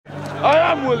I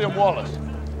am William Wallace.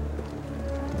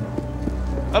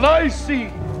 And I see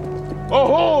a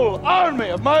whole army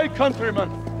of my countrymen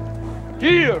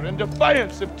here in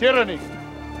defiance of tyranny.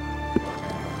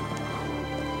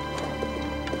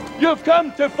 You've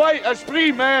come to fight as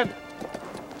free men.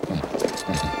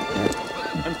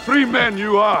 And free men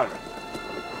you are.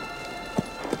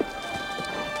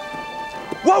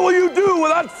 What will you do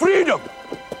without freedom?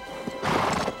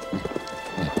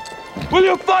 Will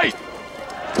you fight?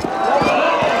 Fight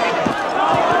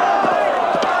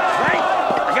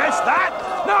against that?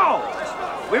 No!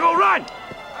 We will run!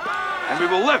 And we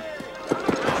will live.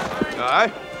 Aye.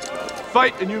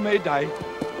 Fight and you may die.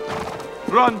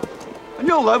 Run and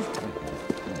you'll live.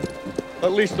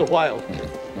 At least a while.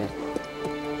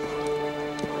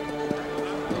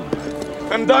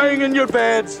 And dying in your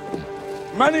beds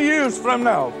many years from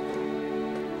now,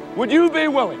 would you be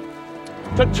willing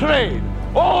to trade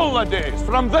all the days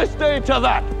from this day to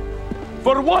that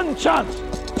for one chance,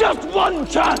 just one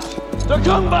chance, to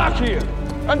come back here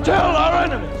and tell our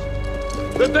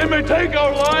enemies that they may take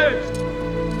our lives,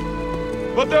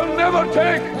 but they'll never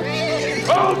take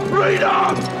our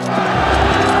freedom!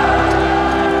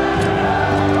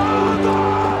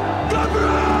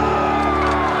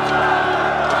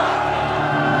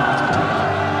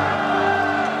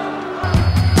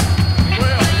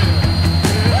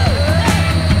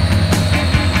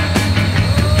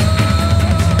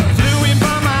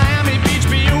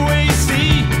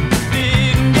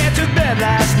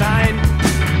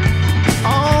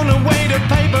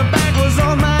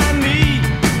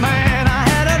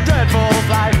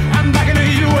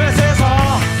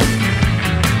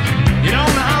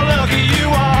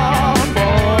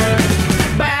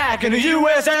 In the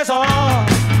USSR.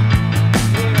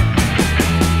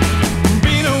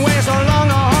 Been away so long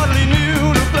I hardly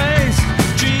knew the place.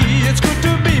 Gee, it's good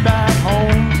to be back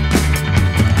home.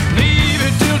 Leave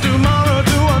it till tomorrow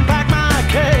to unpack my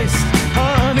case.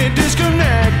 Honey,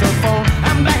 disconnect the phone.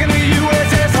 I'm back in the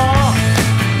USSR.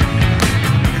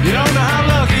 You don't know how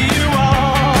lucky you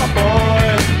are,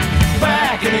 boy.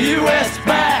 Back in the US,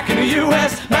 back in the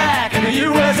US, back in the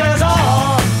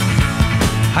USSR.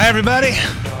 Hi, everybody.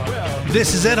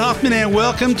 This is Ed Hoffman, and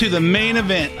welcome to the main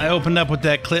event. I opened up with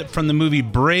that clip from the movie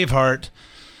Braveheart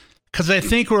because I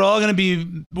think we're all going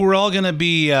to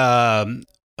be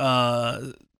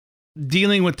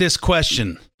dealing with this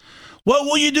question: what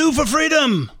will you do for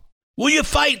freedom? Will you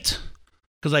fight?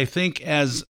 Because I think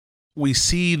as we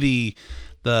see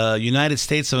the United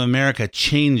States of America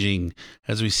changing,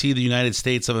 as we see the United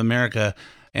States of America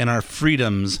and our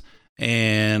freedoms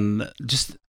and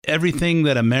just everything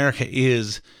that America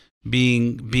is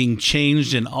being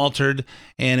changed and altered,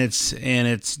 and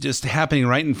it's just happening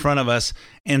right in front of us,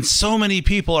 and so many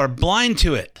people are blind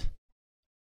to it.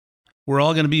 We're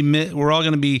all going to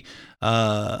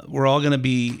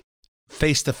be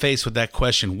face to face with that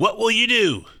question. What will you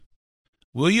do?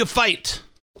 Will you fight?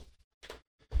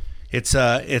 It's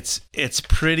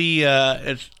pretty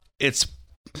it's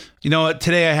you know what,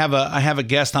 today I have a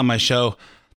guest on my show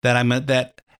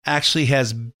that actually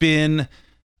has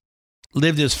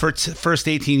lived his first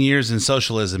 18 years in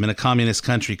socialism in a communist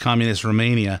country, communist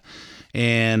Romania,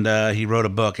 and he wrote a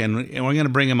book, and we're going to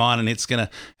bring him on, and it's going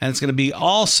to be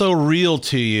all so real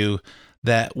to you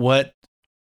that what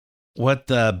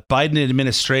the Biden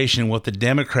administration, what the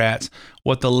Democrats,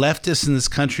 what the leftists in this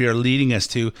country are leading us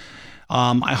to.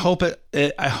 I hope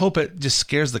it just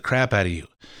scares the crap out of you.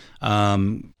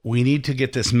 We need to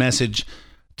get this message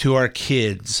to our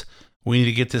kids. We need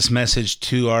to get this message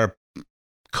to our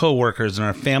co-workers and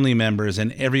our family members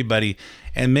and everybody,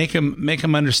 and make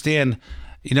them understand,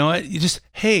 you know what,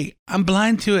 hey, I'm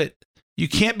blind to it. You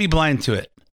can't be blind to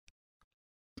it.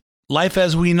 Life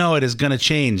as we know it is going to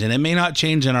change, and it may not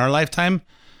change in our lifetime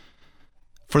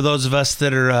for those of us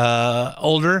that are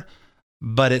older,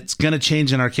 but it's going to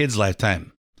change in our kids'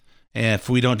 lifetime if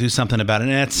we don't do something about it.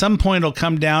 And at some point it'll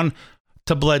come down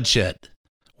to bloodshed,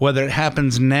 whether it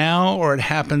happens now or it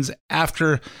happens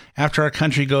after our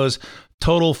country goes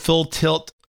total full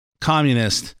tilt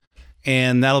communist,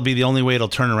 and that'll be the only way it'll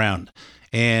turn around.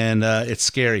 And it's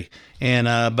scary.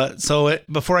 And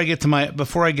before I get to my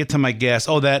guest,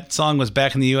 that song was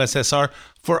Back in the USSR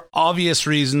for obvious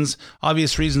reasons. I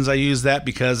use that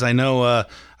because I know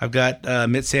I've got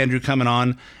Mitt Sandrew coming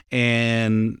on,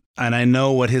 and I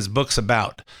know what his book's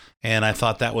about, and I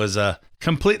thought that was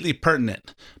completely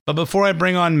pertinent. But before I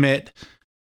bring on Mitt,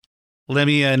 Let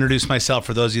me introduce myself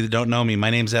for those of you that don't know me.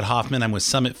 My name's Ed Hoffman. I'm with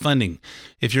Summit Funding.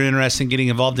 If you're interested in getting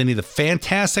involved in any of the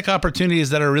fantastic opportunities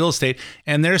that are real estate,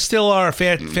 and there still are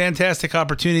fantastic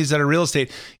opportunities that are real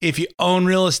estate. If you own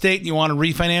real estate and you want to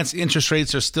refinance, interest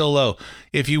rates are still low.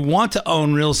 If you want to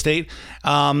own real estate,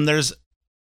 there's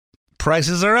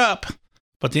prices are up,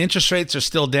 but the interest rates are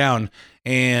still down.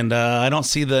 And I don't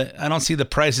see the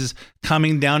prices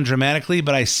coming down dramatically,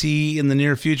 but I see in the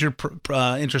near future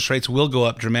interest rates will go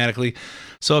up dramatically.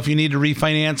 So if you need to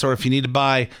refinance or if you need to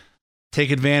buy,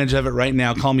 take advantage of it right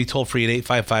now. Call me toll free at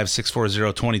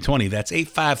 855-640-2020. That's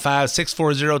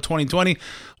 855-640-2020.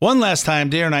 One last time,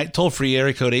 day or night, toll free,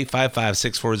 area code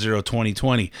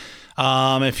 855-640-2020.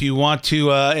 If you want to,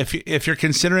 if you're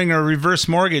considering a reverse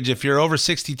mortgage, if you're over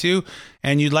 62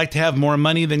 and you'd like to have more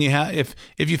money than you have,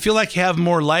 if you feel like you have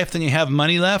more life than you have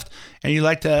money left and you'd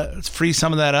like to free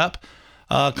some of that up,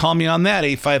 call me on that,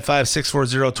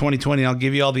 855-640-2020. I'll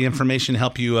give you all the information,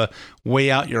 help you weigh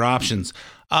out your options.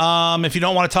 If you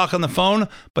don't want to talk on the phone,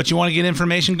 but you want to get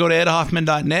information, go to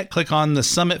edhoffman.net, click on the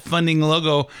Summit Funding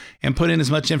logo, and put in as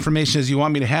much information as you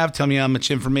want me to have. Tell me how much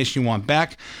information you want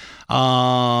back.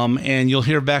 And you'll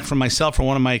hear back from myself or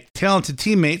one of my talented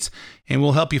teammates, and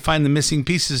we'll help you find the missing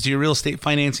pieces to your real estate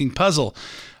financing puzzle.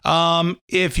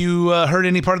 If you heard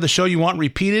any part of the show you want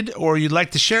repeated or you'd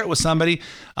like to share it with somebody,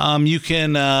 you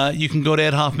can go to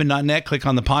edhoffman.net, click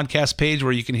on the podcast page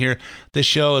where you can hear this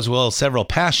show as well as several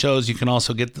past shows. You can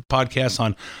also get the podcast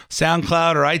on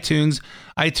SoundCloud or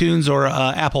iTunes or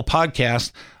Apple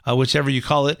Podcast, whichever you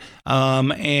call it,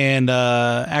 and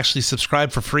actually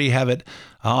subscribe for free. Have it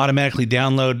automatically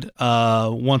download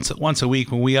once a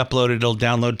week. When we upload it, it'll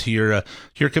download to your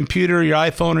computer, your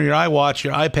iPhone or your iWatch,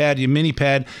 your iPad, your mini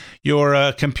pad,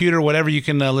 your computer, whatever you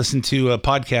can listen to a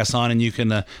podcast on, and you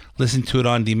can listen to it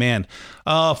on demand.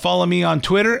 Follow me on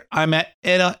Twitter. I'm at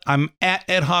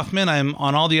Ed Hoffman. I'm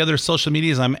on all the other social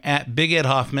medias. I'm at Big Ed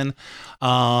Hoffman.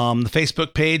 The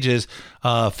Facebook page is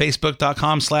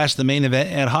facebook.com/the main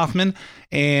event Ed Hoffman.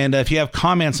 And if you have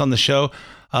comments on the show,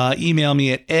 email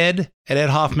me at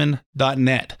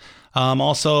ed@edhoffman.net.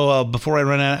 Also, before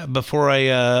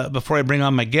I bring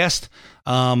on my guest,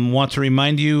 want to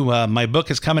remind you, my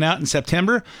book is coming out in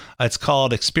September. It's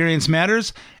called Experience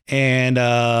Matters, and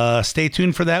stay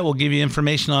tuned for that. We'll give you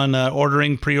information on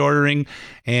ordering, pre-ordering,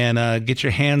 and get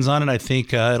your hands on it. I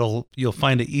think you'll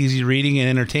find it easy reading and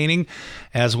entertaining,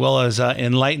 as well as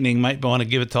enlightening. Might want to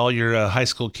give it to all your high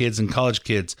school kids and college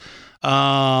kids.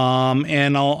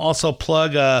 And I'll also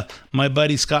plug my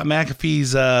buddy Scott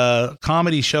McAfee's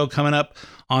comedy show coming up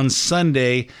on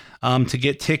Sunday. To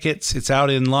get tickets, it's out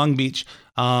in Long Beach.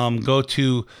 Go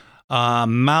to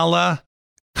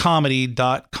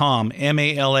malacomedy.com,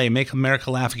 M-A-L-A, Make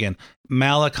America Laugh Again,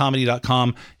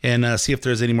 malacomedy.com, and see if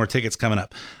there's any more tickets coming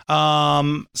up.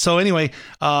 So anyway,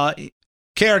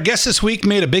 okay, our guest this week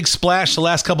made a big splash the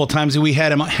last couple of times that we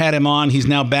had him on. He's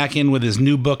now back in with his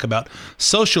new book about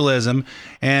socialism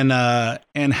and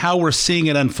how we're seeing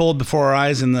it unfold before our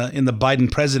eyes in the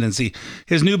Biden presidency.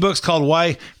 His new book's called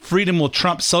Why Freedom Will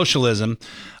Trump Socialism.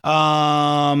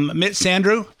 Mitt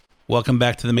Sandrew, welcome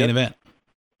back to the main event.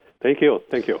 Thank you.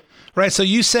 Right. So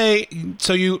you say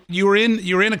you were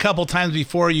in a couple times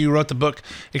before you wrote the book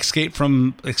Escape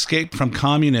from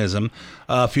Communism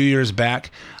a few years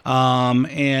back,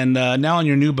 and now in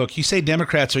your new book you say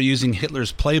Democrats are using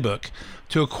Hitler's playbook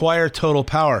to acquire total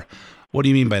power. What do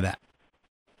you mean by that?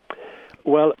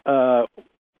 Well,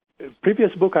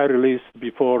 previous book I released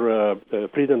before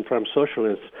Freedom from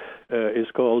Socialists is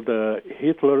called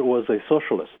Hitler Was a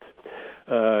Socialist.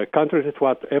 Contrary to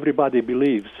what everybody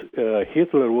believes,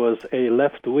 Hitler was a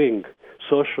left-wing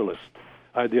socialist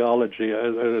ideology.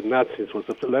 Nazis was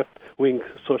a left-wing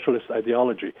socialist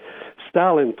ideology.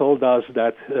 Stalin told us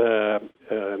that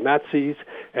Nazis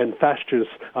and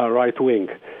fascists are right-wing,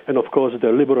 and of course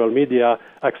the liberal media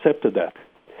accepted that.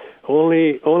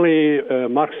 Only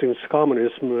Marxist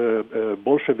communism,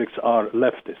 Bolsheviks are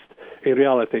leftist. In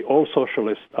reality, all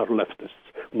socialists are leftists,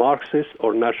 Marxists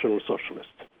or National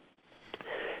Socialists.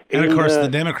 And of course, the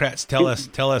Democrats tell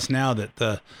us now that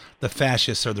the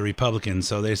fascists are the Republicans,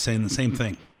 so they're saying the same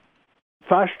thing.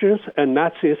 Fascists and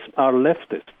Nazis are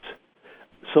leftists.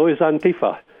 So is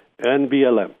Antifa and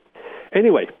BLM.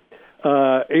 Anyway,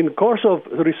 in course of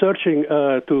researching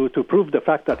to prove the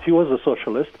fact that he was a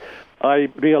socialist, I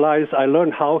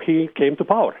learned how he came to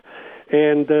power.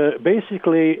 And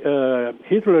basically,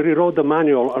 Hitler rewrote the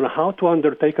manual on how to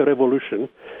undertake a revolution,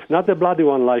 not the bloody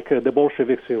one like the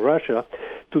Bolsheviks in Russia,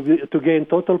 to gain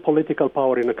total political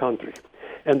power in the country.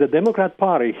 And the Democrat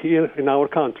Party here in our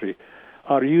country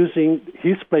are using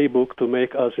his playbook to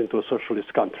make us into a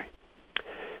socialist country.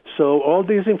 So all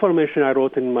this information I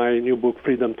wrote in my new book,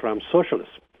 Freedom Trumps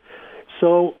Socialism.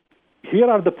 So here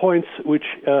are the points which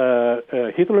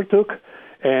Hitler took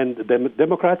and the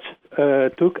Democrats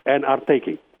took and are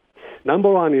taking.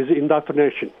 Number one is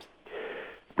indoctrination.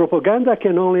 Propaganda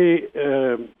can only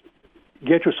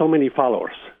get you so many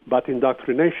followers, but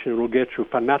indoctrination will get you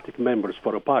fanatic members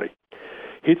for a party.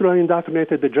 Hitler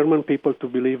indoctrinated the German people to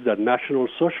believe that National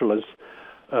Socialism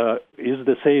is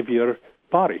the savior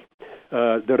party.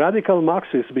 The radical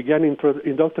Marxists began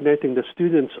indoctrinating the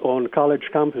students on college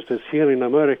campuses here in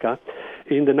America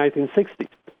in the 1960s.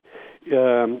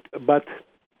 But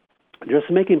just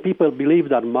making people believe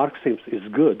that Marxism is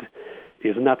good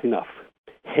is not enough.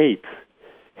 Hate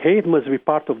must be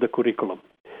part of the curriculum.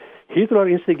 Hitler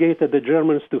instigated the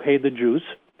Germans to hate the Jews,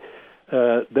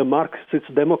 the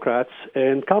Marxist Democrats,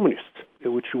 and communists,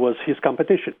 which was his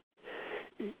competition.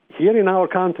 Here in our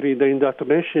country, the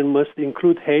indoctrination must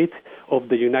include hate of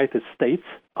the United States,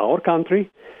 our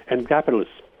country, and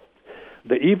capitalism.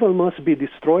 The evil must be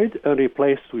destroyed and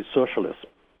replaced with socialism.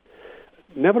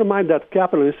 Never mind that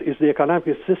capitalism is the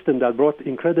economic system that brought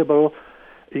incredible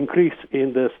increase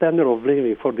in the standard of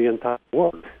living for the entire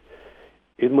world.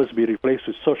 It must be replaced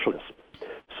with socialism.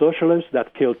 Socialism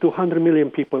that killed 200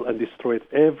 million people and destroyed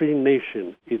every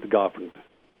nation it governed.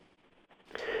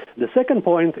 The second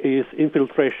point is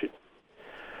infiltration.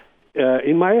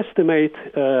 In my estimate,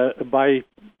 by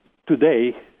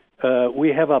today, we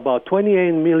have about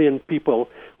 28 million people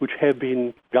which have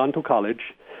been gone to college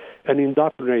and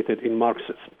indoctrinated in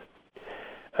Marxism.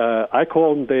 I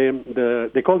call them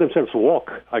they call themselves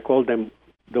woke. I call them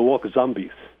the woke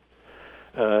zombies.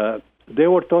 They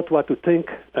were taught what to think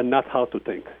and not how to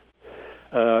think.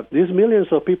 These millions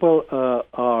of people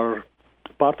are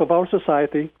part of our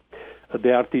society.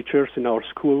 They are teachers in our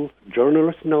school,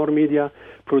 journalists in our media,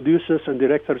 producers and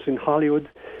directors in Hollywood,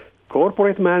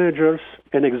 corporate managers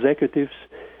and executives,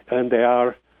 and they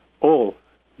are all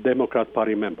Democrat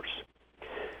Party members.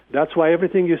 That's why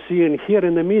everything you see and hear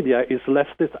in the media is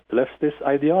leftist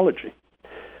ideology.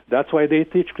 That's why they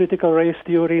teach critical race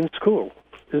theory in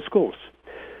schools.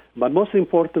 But most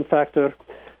important factor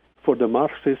for the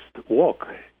Marxist woke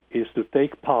is to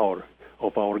take power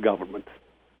of our government.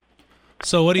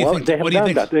 So what do you think? They have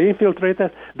done that.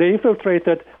 They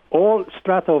infiltrated all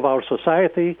strata of our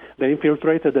society. They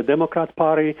infiltrated the Democrat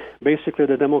Party. Basically,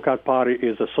 the Democrat Party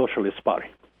is a socialist party.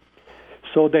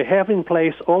 So they have in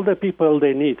place all the people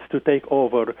they need to take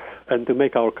over and to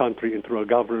make our country into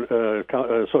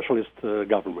a socialist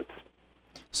government.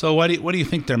 So what do you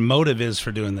think their motive is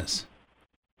for doing this?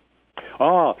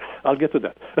 Oh, I'll get to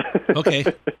that. Okay,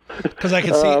 because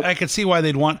I could see why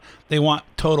they want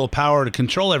total power to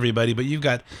control everybody. But you've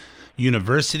got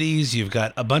universities, you've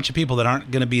got a bunch of people that aren't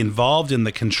going to be involved in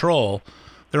the control.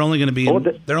 They're only going to be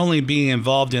they're only being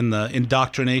involved in the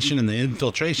indoctrination and the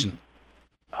infiltration.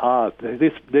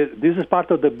 This is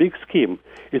part of the big scheme.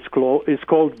 It's called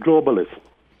globalism.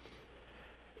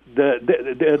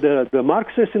 The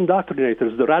Marxist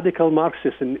indoctrinators, the radical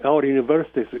Marxists in our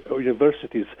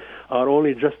universities are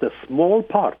only just a small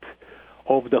part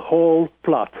of the whole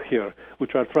plot here,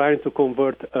 which are trying to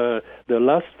convert the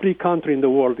last free country in the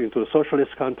world into a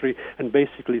socialist country and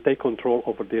basically take control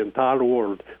over the entire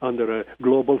world under a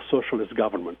global socialist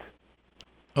government.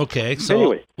 Okay, so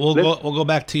anyway, we'll go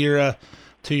back to your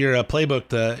playbook,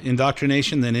 the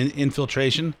indoctrination, then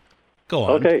infiltration. Go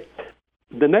on. Okay,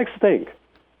 the next thing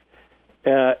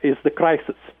is the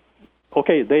crisis.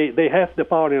 Okay, they have the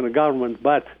power in the government,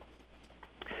 but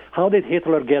how did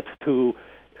Hitler get to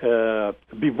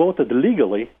be voted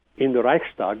legally in the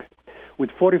Reichstag with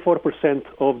 44%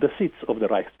 of the seats of the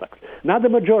Reichstag? Not the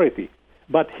majority,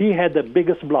 but he had the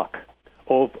biggest block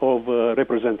of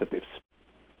representatives.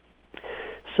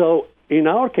 So in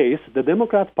our case, the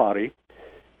Democrat Party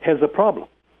has a problem,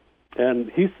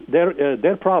 and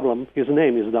their problem, his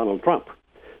name is Donald Trump,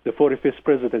 the 45th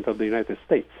President of the United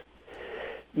States.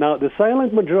 Now, the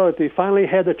silent majority finally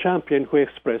had a champion who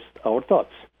expressed our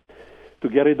thoughts. To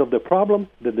get rid of the problem,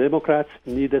 the Democrats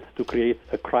needed to create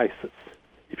a crisis.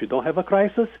 If you don't have a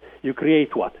crisis, you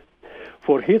create one.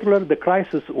 For Hitler, the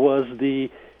crisis was the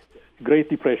Great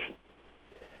Depression.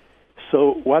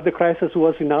 So what the crisis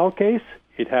was in our case,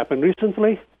 it happened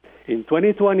recently. In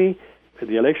 2020,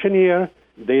 the election year,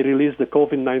 they released the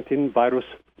COVID-19 virus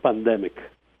pandemic.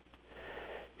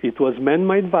 It was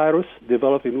man-made virus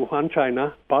developed in Wuhan,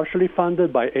 China, partially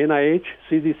funded by NIH,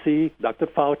 CDC, Dr.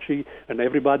 Fauci, and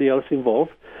everybody else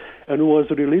involved, and was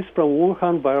released from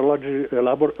Wuhan virology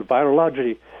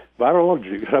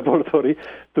laboratory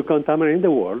to contaminate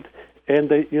the world and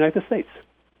the United States.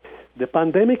 The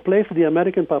pandemic placed the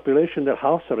American population under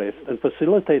house arrest and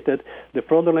facilitated the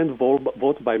fraudulent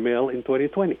vote by mail in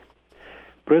 2020.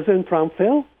 President Trump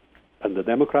fell, and the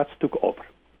Democrats took over.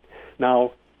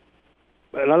 Now,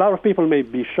 a lot of people may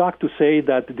be shocked to say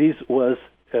that this was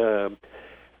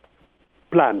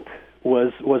planned,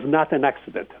 was not an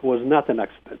accident,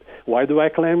 Why do I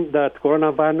claim that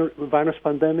coronavirus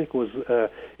pandemic was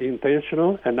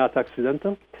intentional and not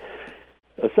accidental?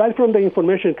 Aside from the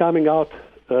information coming out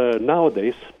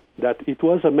nowadays that it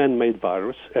was a man-made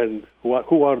virus and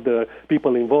who are the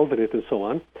people involved in it and so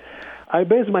on, I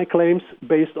base my claims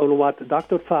based on what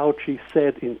Dr. Fauci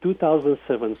said in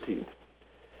 2017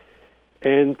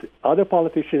 and other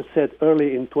politicians said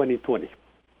early in 2020.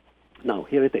 Now,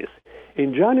 here it is.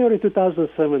 In January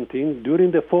 2017,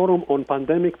 during the Forum on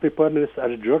Pandemic Preparedness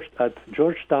at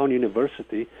Georgetown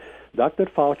University, Dr.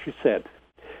 Fauci said,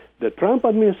 the Trump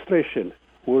administration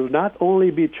will not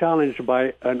only be challenged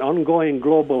by an ongoing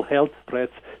global health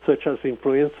threats such as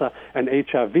influenza and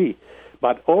HIV,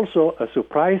 but also a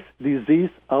surprise disease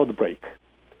outbreak.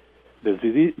 The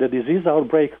disease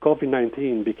outbreak,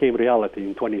 COVID-19, became reality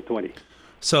in 2020.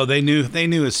 So they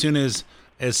knew as soon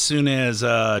as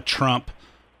Trump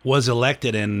was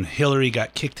elected and Hillary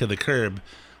got kicked to the curb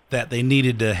that they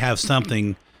needed to have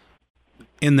something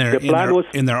in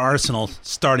their arsenal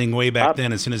starting way back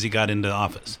then as soon as he got into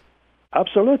office.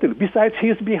 Absolutely. Besides,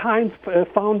 he's behind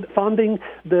funding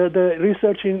the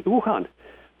research in Wuhan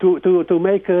to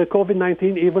make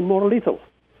COVID-19 even more lethal.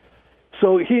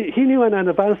 So he knew in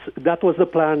advance that was the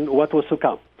plan, what was to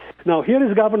come. Now, here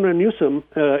is Governor Newsom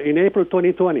in April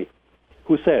 2020,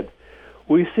 who said,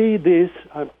 we see this,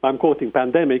 I'm quoting,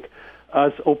 pandemic,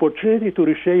 as opportunity to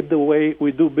reshape the way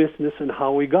we do business and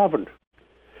how we govern.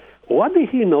 What did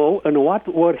he know and what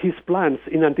were his plans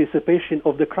in anticipation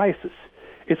of the crisis?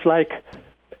 It's like,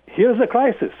 here's the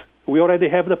crisis. We already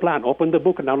have the plan. Open the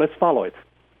book, and now let's follow it.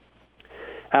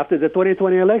 After the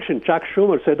 2020 election, Chuck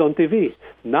Schumer said on TV,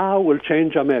 now we'll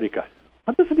change America.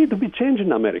 What does it need to be changed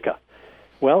in America?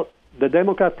 Well, the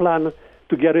Democrat plan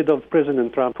to get rid of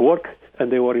President Trump worked,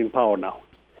 and they were in power now.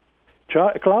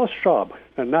 Klaus Schwab,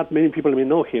 and not many people may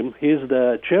know him, he's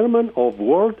the chairman of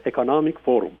World Economic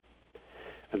Forum.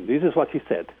 And this is what he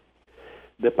said.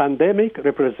 The pandemic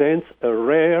represents a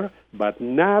rare but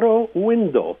narrow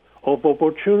window of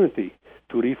opportunity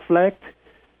to reflect,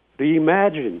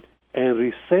 reimagine, and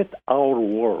reset our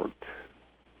world.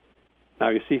 Now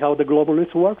you see how the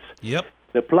globalist works? Yep.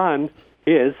 The plan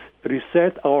is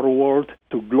reset our world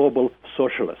to global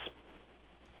socialism.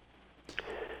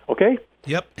 Okay?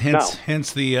 Yep.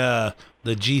 Hence the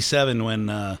G7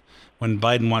 when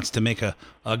Biden wants to make a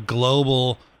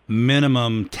global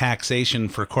minimum taxation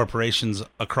for corporations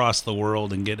across the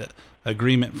world and get an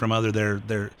agreement from other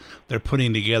they're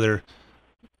putting together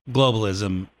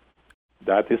globalism.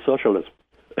 That is socialism.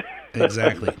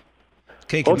 Exactly.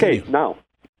 Okay, continue. Okay, now,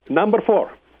 number 4.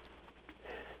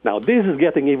 Now, this is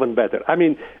getting even better. I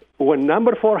mean, when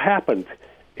number 4 happened,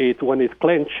 when it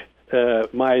clinched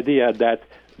my idea that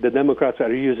the Democrats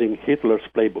are using Hitler's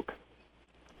playbook.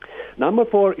 Number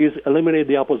 4 is eliminate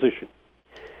the opposition.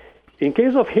 In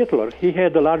case of Hitler, he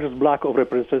had the largest block of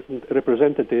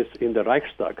representatives in the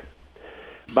Reichstag.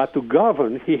 But to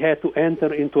govern, he had to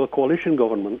enter into a coalition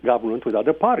government with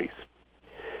other parties.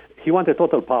 He wanted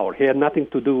total power. He had nothing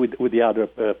to do with the other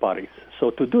parties.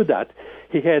 So to do that,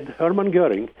 he had Hermann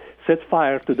Goering set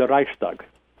fire to the Reichstag,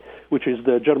 which is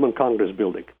the German Congress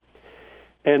building.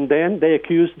 And then they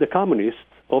accused the communists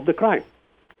of the crime.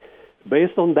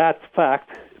 Based on that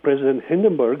fact, President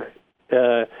Hindenburg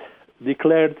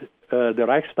declared the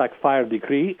Reichstag fire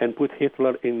decree and put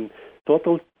Hitler in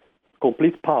total,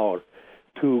 complete power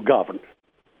to govern.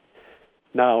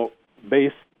 Now,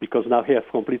 because now he has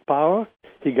complete power,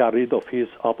 he got rid of his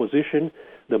opposition,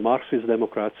 the Marxist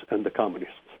Democrats and the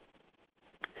communists.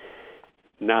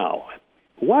 Now,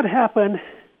 what happened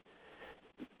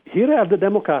here at the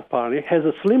Democrat Party has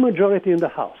a slim majority in the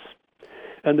House.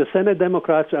 And the Senate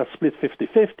Democrats are split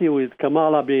 50-50, with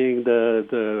Kamala being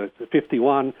the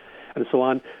 51 and so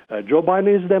on. Joe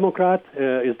Biden is Democrat,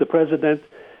 is the president,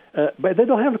 but they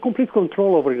don't have complete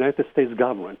control over the United States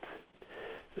government.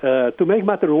 To make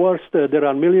matters worse, there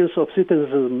are millions of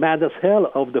citizens mad as hell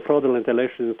of the fraudulent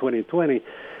election in 2020.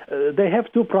 They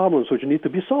have 2 problems which need to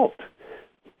be solved.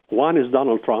 One is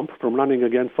Donald Trump from running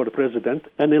again for the president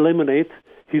and eliminate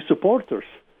his supporters,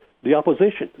 the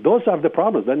opposition. Those are the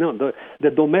problems,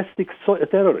 the domestic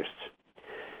terrorists.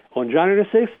 On January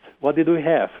 6th, what did we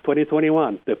have?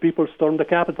 2021, the people stormed the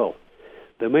Capitol.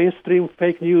 The mainstream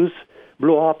fake news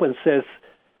blew up and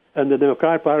the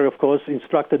Democratic Party, of course,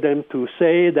 instructed them to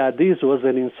say that this was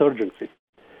an insurgency.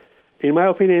 In my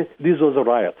opinion, this was a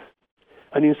riot.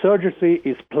 An insurgency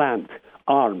is planned,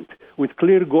 armed, with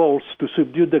clear goals to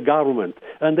subdue the government,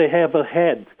 and they have a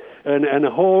head and a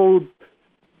whole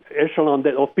echelon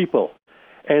of people,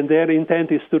 and their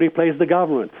intent is to replace the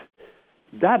government.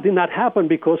 That did not happen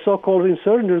because so-called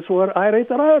insurgents were irate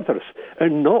rioters,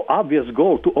 and no obvious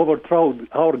goal to overthrow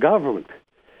our government.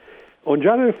 On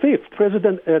January 5th,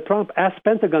 President Trump asked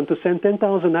Pentagon to send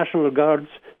 10,000 National Guards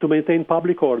to maintain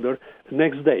public order the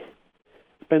next day.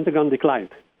 Pentagon declined.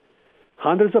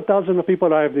 Hundreds of thousands of people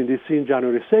arrived in D.C. on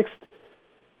January 6th.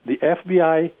 The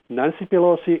FBI, Nancy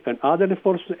Pelosi, and other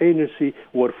enforcement agencies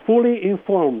were fully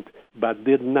informed but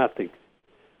did nothing.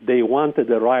 They wanted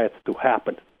the riot to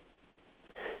happen.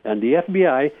 And the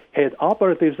FBI had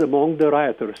operatives among the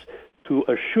rioters to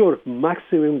assure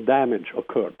maximum damage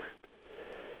occurred.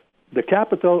 The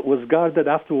Capitol was guarded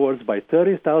afterwards by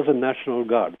 30,000 National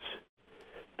Guards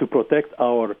to protect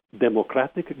our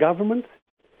democratic government,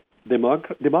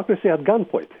 democracy at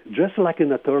gunpoint, just like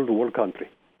in a third world country.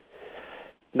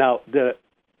 Now, the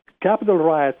Capitol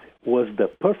riot was the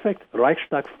perfect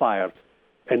Reichstag fire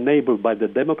enabled by the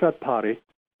Democrat Party.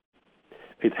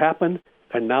 It happened,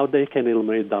 and now they can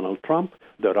eliminate Donald Trump,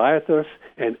 the rioters,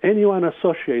 and anyone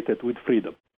associated with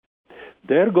freedom.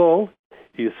 Their goal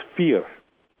is fear.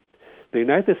 The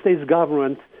United States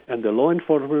government and the law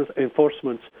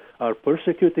enforcement are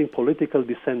persecuting political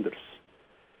dissenters.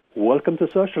 Welcome to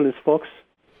socialism, folks.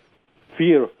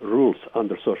 Fear rules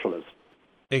under socialism.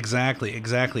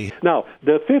 Exactly. Now,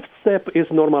 the fifth step is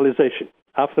normalization.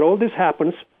 After all this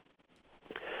happens,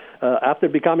 after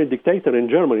becoming dictator in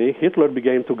Germany, Hitler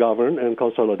began to govern and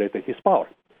consolidated his power.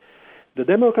 The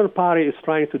Democrat Party is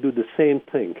trying to do the same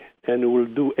thing and will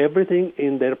do everything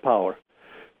in their power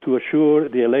to assure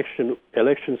the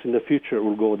elections in the future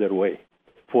will go their way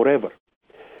forever.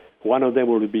 One of them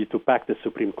will be to pack the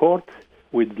Supreme Court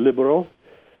with liberal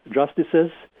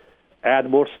justices, add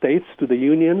more states to the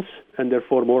unions, and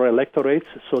therefore more electorates,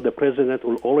 so the president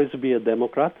will always be a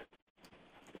Democrat.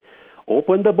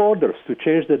 Open the borders to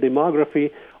change the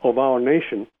demography of our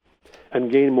nation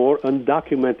and gain more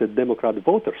undocumented Democrat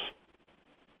voters.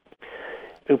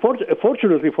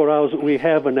 Fortunately for us, we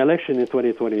have an election in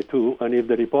 2022, and if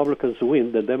the Republicans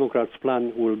win, the Democrats'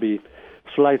 plan will be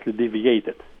slightly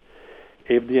deviated.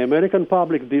 If the American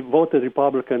public will vote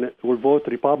Republican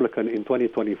in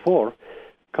 2024,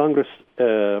 Congress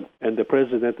and the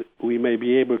president, we may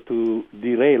be able to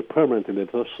derail permanently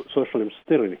the socialist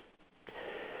tyranny.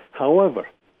 However,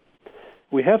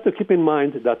 we have to keep in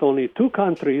mind that only two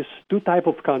types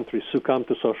of countries succumb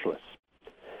to socialism.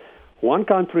 One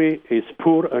country is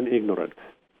poor and ignorant,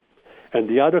 and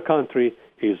the other country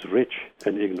is rich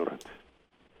and ignorant.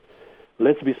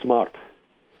 Let's be smart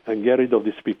and get rid of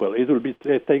these people. It will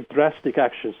take drastic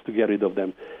actions to get rid of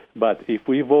them. But if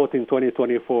we vote in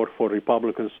 2024 for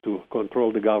Republicans to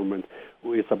control the government,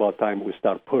 it's about time we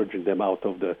start purging them out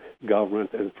of the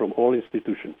government and from all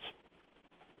institutions.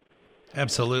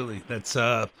 Absolutely. That's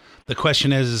the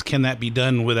question is can that be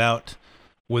done without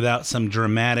some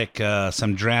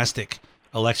drastic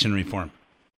election reform?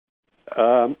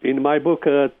 In my book,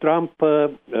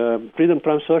 Freedom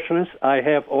Trump Socialist, I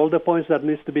have all the points that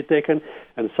needs to be taken,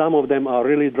 and some of them are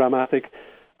really dramatic.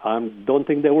 I don't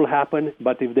think they will happen,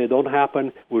 but if they don't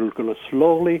happen, we're going to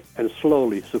slowly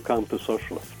succumb to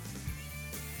socialism.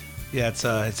 Yeah,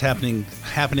 it's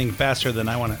happening faster than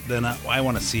I want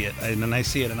to see it, and I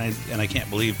see it, and I can't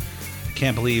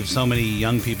believe so many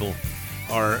young people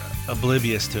are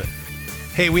oblivious to it.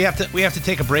 Hey, we have to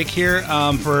take a break here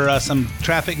for some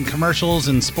traffic and commercials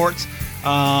and sports.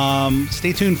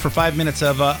 Stay tuned for 5 minutes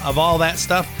of all that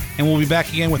stuff, and we'll be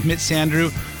back again with Mitch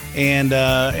Sandrew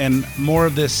and more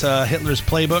of this Hitler's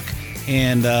playbook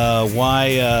and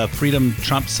why freedom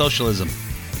trumps socialism.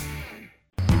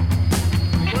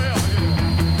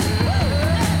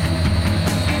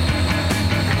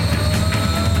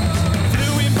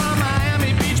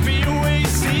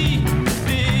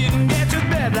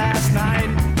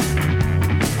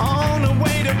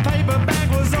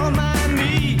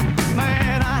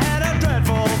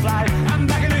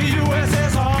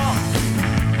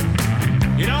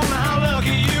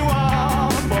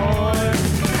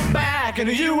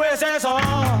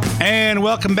 And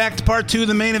welcome back to part 2 of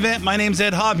the main event. My name's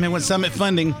Ed Hoffman with Summit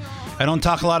Funding. I don't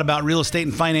talk a lot about real estate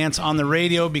and finance on the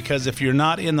radio because if you're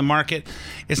not in the market,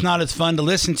 it's not as fun to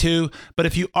listen to. But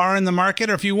if you are in the market,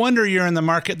 or if you wonder you're in the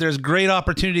market, there's great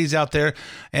opportunities out there.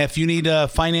 If you need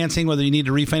financing, whether you need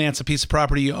to refinance a piece of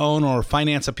property you own or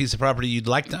finance a piece of property you'd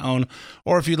like to own,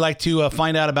 or if you'd like to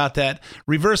find out about that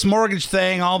reverse mortgage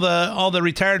thing all the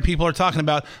retired people are talking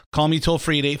about, call me toll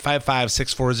free at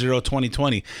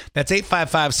 855-640-2020. That's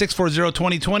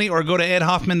 855-640-2020, or go to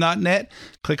edhoffman.net,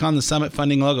 click on the Summit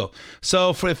Funding logo.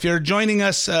 So if you're joining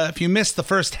us, if you missed the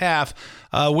first half,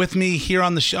 with me here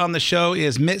on the show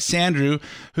is Mitt Sandrew,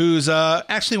 who's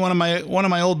actually one of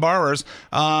my old borrowers.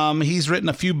 He's written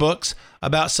a few books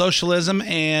about socialism,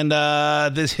 and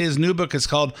his new book is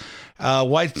called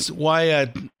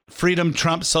Why Freedom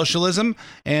Trumps Socialism,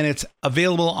 and it's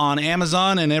available on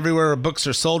Amazon and everywhere books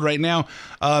are sold right now.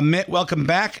 Mitt, welcome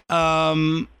back.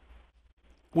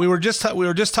 We were just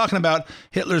talking about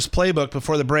Hitler's playbook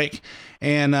before the break,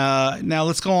 and now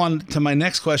let's go on to my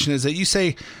next question. Is that you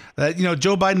say that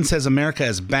Joe Biden says America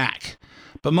is back,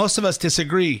 but most of us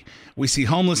disagree. We see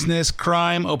homelessness,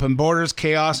 crime, open borders,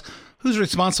 chaos. Who's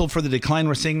responsible for the decline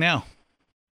we're seeing now?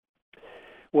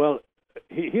 Well,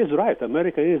 he is right.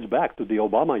 America is back to the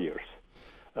Obama years.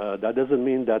 That doesn't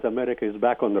mean that America is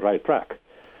back on the right track.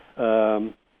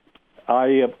 In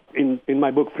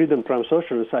my book, Freedom from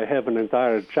Socialists, I have an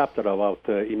entire chapter about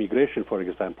immigration, for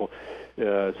example,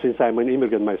 since I'm an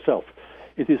immigrant myself.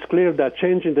 It is clear that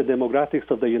changing the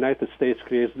demographics of the United States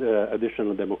creates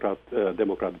additional Democrat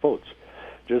votes,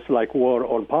 just like war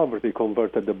on poverty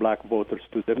converted the black voters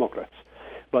to Democrats.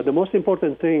 But the most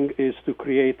important thing is to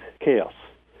create chaos.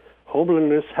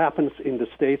 Homelessness happens in the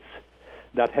states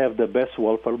that have the best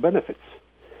welfare benefits.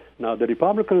 Now, the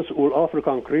Republicans will offer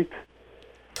concrete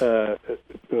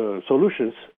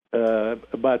solutions,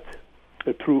 but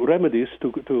through remedies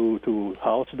to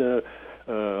house the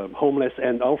homeless,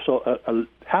 and also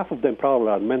half of them probably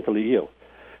are mentally ill.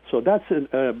 So that's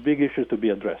a big issue to be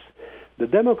addressed. The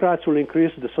Democrats will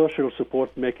increase the social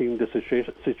support, making the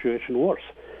situation worse,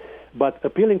 but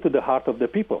appealing to the heart of the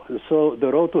people. And so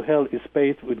the road to hell is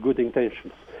paved with good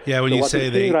intentions. Yeah, when you say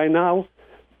they right now.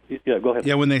 Yeah, go ahead.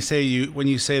 Yeah, when you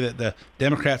say that the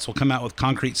Democrats will come out with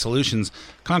concrete solutions,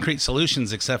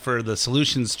 except for the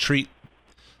solutions treat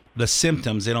the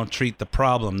symptoms, they don't treat the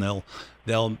problem.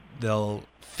 They'll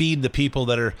feed the people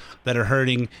that are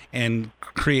hurting and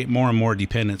create more and more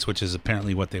dependence, which is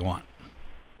apparently what they want.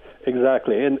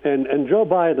 Exactly, and Joe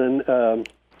Biden,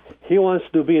 he wants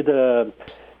to be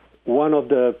one of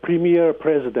the premier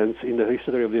presidents in the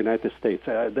history of the United States.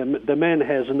 The man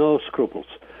has no scruples.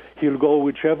 He'll go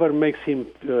whichever makes him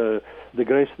the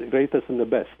greatest and the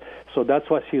best. So that's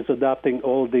why he's adopting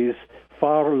all these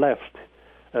far left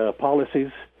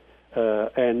policies,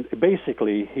 and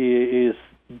basically he is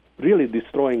really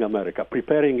destroying America,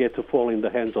 preparing it to fall in the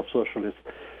hands of socialists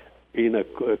in a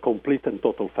complete and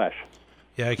total fashion.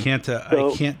 Yeah, I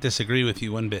can't disagree with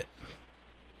you one bit.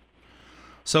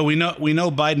 So we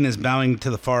know Biden is bowing to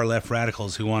the far left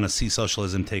radicals who want to see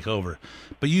socialism take over,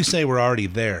 but you say we're already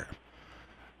there.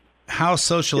 How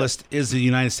socialist is the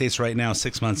United States right now,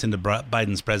 6 months into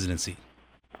Biden's presidency?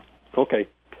 Okay.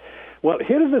 Well,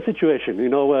 here is the situation.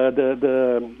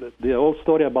 The old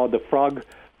story about the frog.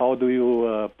 How do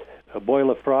you boil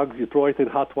a frog? You throw it in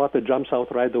hot water, jumps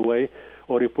out right away,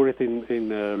 or you put it in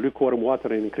lukewarm water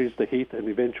and increase the heat, and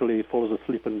eventually it falls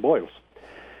asleep and boils.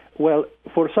 Well,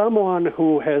 for someone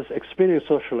who has experienced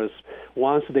socialism,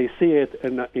 once they see it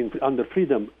under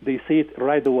freedom, they see it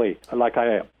right away, like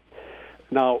I am.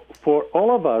 Now, for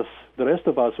all of us, the rest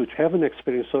of us which haven't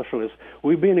experienced socialism,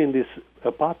 we've been in this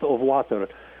pot of water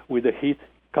with the heat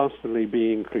constantly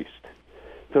being increased,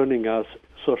 turning us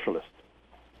socialists.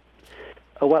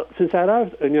 Well, since I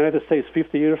arrived in the United States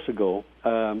 50 years ago,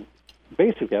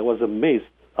 basically I was amazed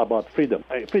about freedom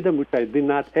which I did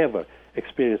not ever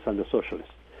experience under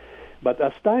socialists. But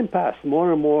as time passed,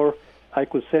 more and more I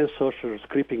could sense socialism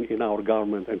creeping in our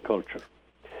government and culture.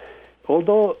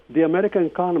 Although the American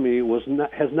economy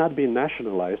has not been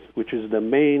nationalized, which is the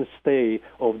mainstay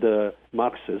of the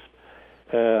Marxists,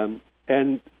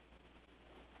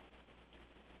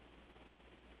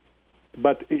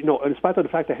 but in spite of the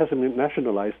fact it hasn't been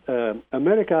nationalized,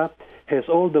 America has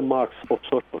all the marks of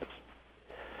socialism.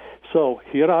 So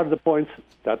here are the points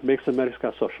that makes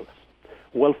America socialist.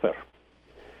 Welfare.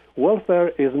 Welfare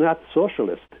is not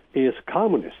socialist, it is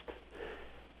communist.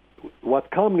 What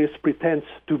communists pretend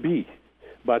to be,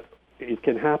 but it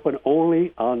can happen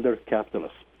only under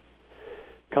capitalism.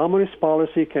 Communist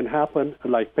policy can happen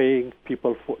like paying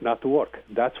people not to work.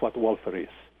 That's what welfare is.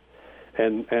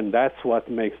 And that's what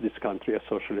makes this country a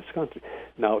socialist country.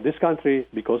 Now, this country,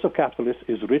 because of capitalism,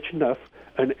 is rich enough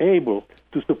and able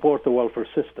to support the welfare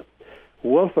system.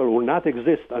 Welfare will not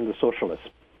exist under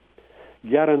socialism.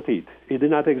 Guaranteed. It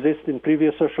did not exist in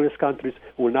previous socialist countries,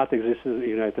 will not exist in the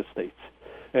United States.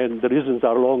 And the reasons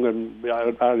are long, and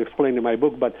I'll explain in my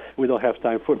book, but we don't have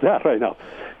time for that right now.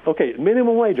 Okay,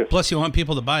 minimum wages. Plus, you want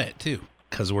people to buy it, too,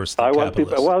 because we're still I want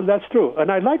capitalists. people, well, that's true. And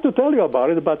I'd like to tell you about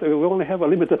it, but we only have a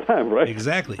limited time, right?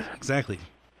 Exactly.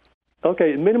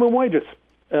 Okay, minimum wages.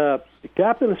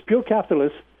 Capitalists, pure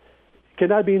capitalists,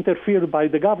 cannot be interfered by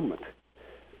the government.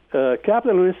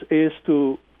 Capitalism is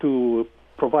to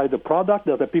provide the product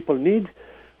that the people need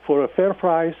for a fair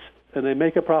price, and they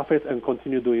make a profit and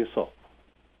continue doing so.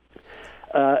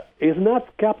 It's not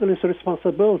capitalist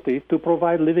responsibility to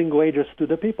provide living wages to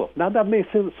the people. Now, that may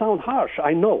sound harsh,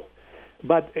 I know.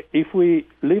 But if we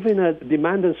live in a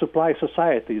demand and supply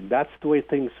society, that's the way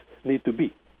things need to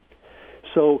be.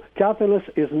 So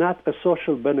capitalism is not a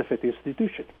social benefit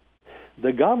institution.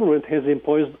 The government has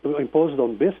imposed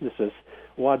on businesses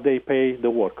what they pay the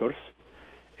workers.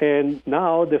 And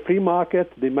now the free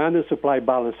market demand and supply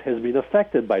balance has been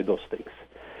affected by those things.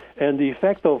 And the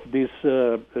effect of these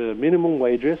minimum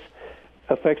wages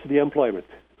affects the employment.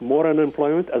 More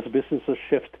unemployment as businesses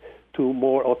shift to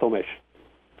more automation.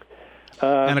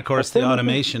 And of course, the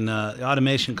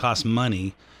automation costs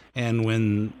money, and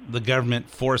when the government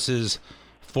forces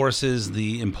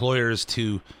the employers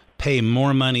to pay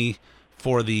more money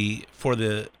for the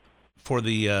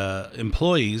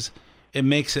employees, it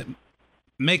makes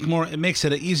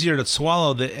it easier to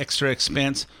swallow the extra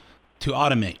expense to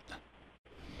automate.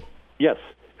 Yes,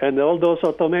 and all those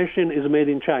automation is made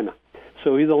in China,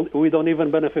 so we don't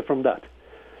even benefit from that.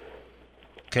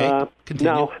 Okay,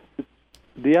 continue. Now,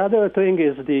 the other thing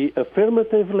is the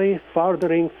affirmatively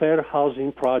furthering fair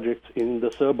housing projects in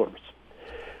the suburbs.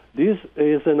 This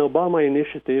is an Obama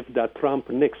initiative that Trump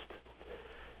nixed,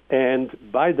 and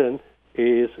Biden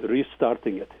is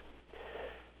restarting it.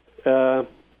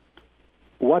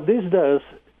 What this does,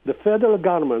 the federal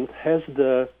government has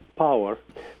the power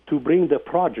to bring the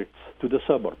projects to the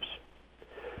suburbs.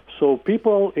 So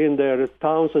people in their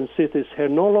towns and cities are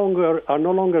no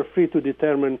longer free to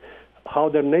determine how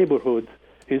their neighborhood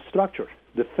is structured.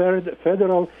 The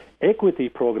federal equity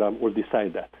program will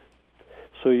decide that.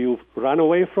 So you run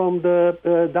away from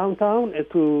the downtown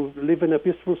to live in a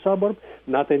peaceful suburb?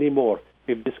 Not anymore,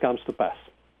 if this comes to pass.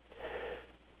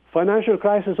 Financial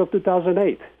crisis of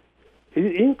 2008.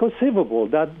 It's inconceivable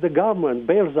that the government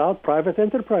bails out private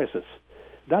enterprises.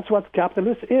 That's what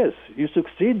capitalism is. You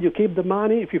succeed, you keep the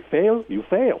money. If you fail, you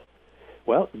fail.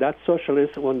 Well, that's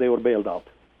socialism when they were bailed out.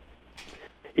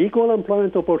 Equal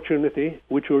employment opportunity,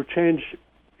 which will change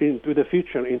into the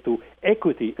future into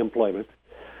equity employment,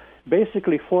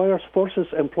 basically forces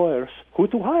employers who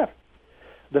to hire.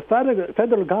 The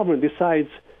federal government decides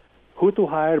who to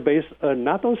hire based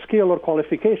not on skill or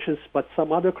qualifications, but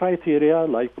some other criteria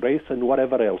like race and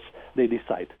whatever else they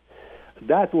decide.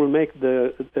 That will make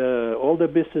all the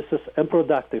businesses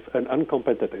unproductive and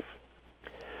uncompetitive.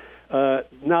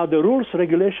 Now, the rules,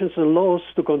 regulations, and laws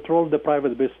to control the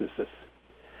private businesses.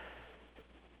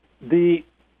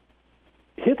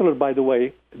 Hitler, by the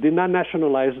way, did not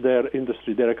nationalize their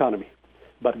industry, their economy.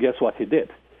 But guess what he did?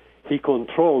 He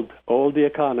controlled all the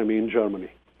economy in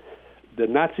Germany. The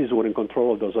Nazis were in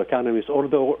control of those economies,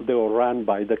 although they were run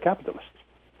by the capitalists.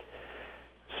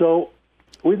 So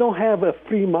we don't have a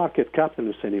free market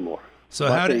capitalist anymore.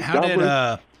 So how did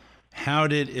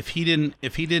if he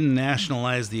didn't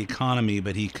nationalize the economy,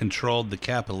 but he controlled the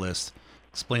capitalists?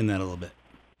 Explain that a little bit.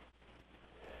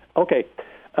 Okay.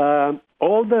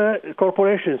 All the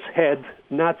corporations had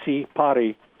Nazi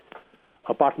party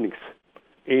partners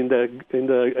in the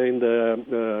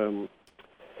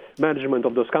management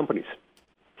of those companies.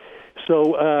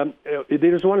 So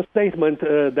there is one statement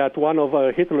that one of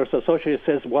Hitler's associates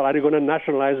says, well, are you going to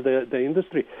nationalize the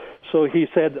industry? So he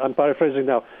said, I'm paraphrasing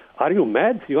now, are you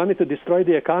mad? You want me to destroy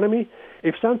the economy?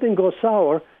 If something goes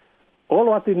sour, all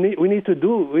what we need to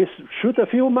do is shoot a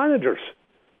few managers,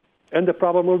 and the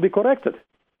problem will be corrected.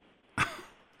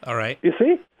 All right. You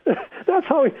see? That's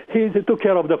how he took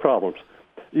care of the problems.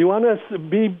 You want to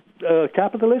be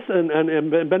capitalist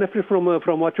and benefit from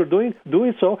what you're doing? Do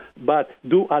it so, but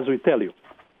do as we tell you.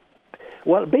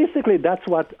 Well, basically, that's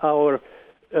what our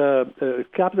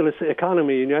capitalist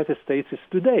economy in the United States is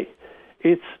today.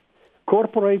 It's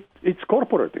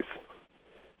corporatism.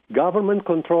 Government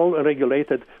controlled and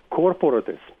regulated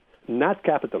corporatism, not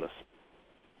capitalism.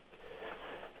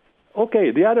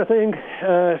 Okay, the other thing,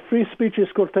 free speech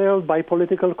is curtailed by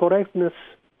political correctness.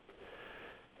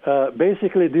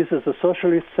 Basically, this is a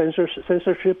socialist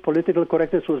censorship. Political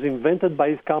correctness was invented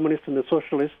by communists and the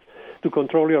socialists to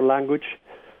control your language.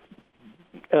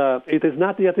 It is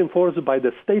not yet enforced by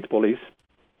the state police,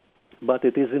 but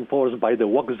it is enforced by the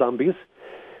woke zombies,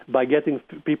 by getting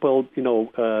people,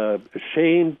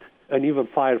 shamed and even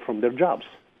fired from their jobs.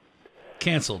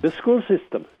 Canceled. The school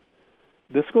system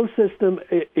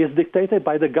is dictated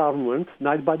by the government,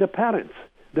 not by the parents.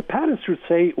 The parents should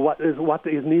say what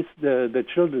needs the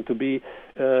children to be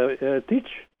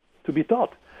to be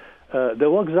taught. The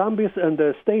woke zombies and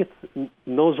the state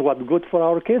knows what's good for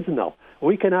our kids now.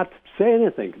 We cannot say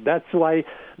anything. That's why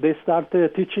they start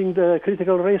teaching the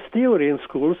critical race theory in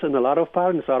schools, and a lot of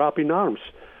parents are up in arms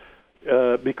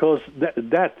because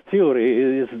that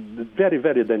theory is very,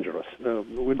 very dangerous.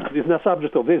 It's not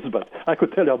subject of this, but I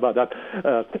could tell you about that.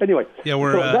 Anyway. Yeah,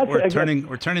 we're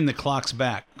turning the clocks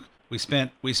back. We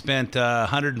spent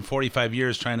 145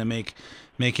 years trying to make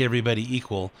everybody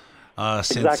equal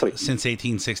since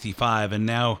 1865, and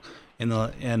now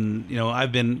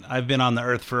I've been on the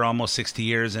earth for almost 60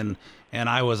 years, and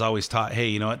I was always taught, hey,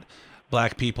 you know what,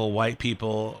 black people, white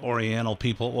people, Oriental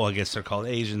people, well, I guess they're called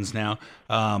Asians now.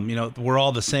 We're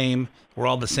all the same. We're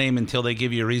all the same until they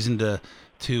give you a reason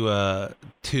until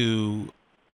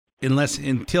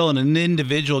an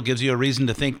individual gives you a reason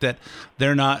to think that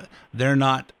they're not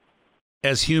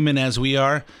as human as we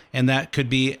are, and that could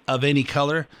be of any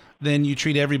color, then you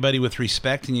treat everybody with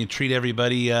respect and you treat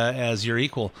everybody as your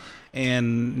equal.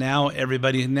 And now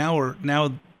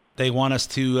they want us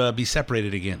to be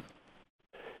separated again.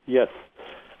 Yes.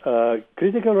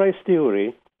 Critical race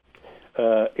theory,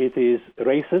 it is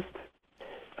racist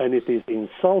and it is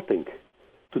insulting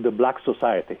to the black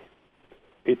society.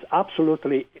 It's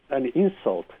absolutely an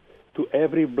insult to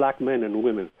every black man and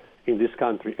woman in this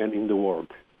country and in the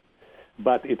world.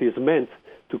 But it is meant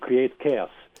to create chaos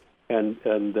and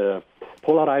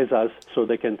polarize us so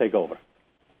they can take over.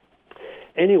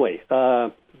 Anyway, there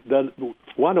are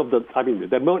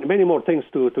many more things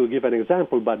to give an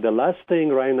example, but the last thing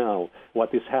right now,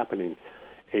 what is happening,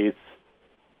 it's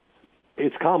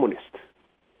communist.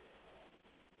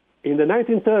 In the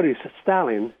 1930s,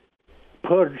 Stalin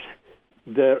purged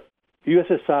the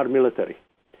USSR military,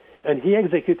 and he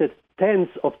executed tens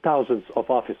of thousands of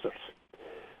officers.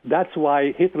 That's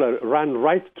why Hitler ran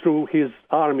right through his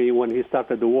army when he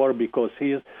started the war, because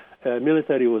his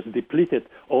military was depleted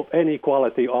of any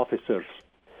quality officers.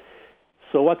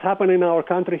 So what's happened in our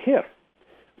country here?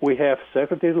 We have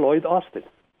Secretary Lloyd Austin.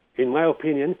 In my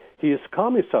opinion, he is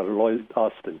Commissar Lloyd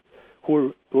Austin,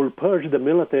 who will purge the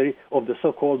military of the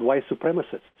so-called white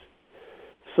supremacists.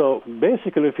 So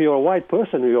basically, if you're a white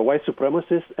person, you're a white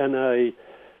supremacist and a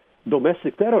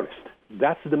domestic terrorist.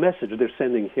 That's the message they're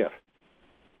sending here.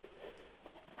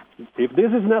 If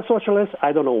this is not socialist,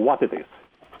 I don't know what it is.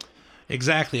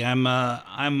 Exactly.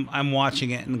 I'm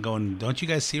watching it and going, don't you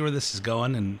guys see where this is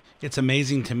going? And it's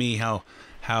amazing to me how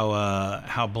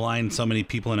blind so many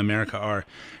people in America are.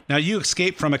 Now, you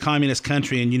escaped from a communist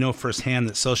country, and you know firsthand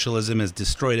that socialism has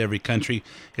destroyed every country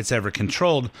it's ever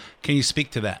controlled. Can you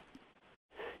speak to that?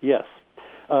 Yes.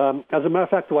 As a matter of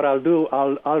fact, what I'll do,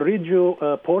 I'll read you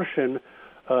a portion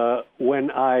when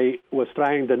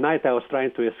the night I was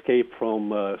trying to escape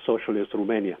from socialist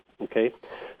Romania. Okay,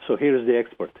 so here's the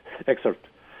excerpt.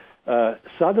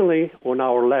 Suddenly, on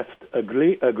our left, a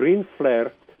green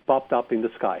flare popped up in the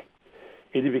sky.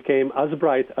 It became as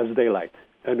bright as daylight,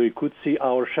 and we could see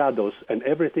our shadows and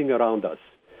everything around us.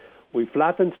 We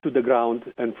flattened to the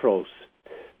ground and froze.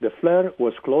 The flare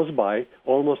was close by,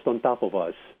 almost on top of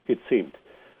us, it seemed.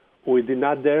 We did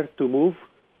not dare to move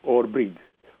or breathe,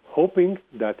 hoping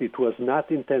that it was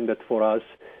not intended for us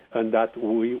and that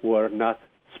we were not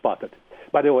spotted.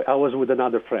 By the way, I was with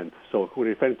another friend, so who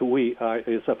referring to we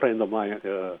is a friend of mine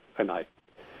and I.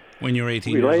 When you were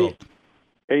 18 years old?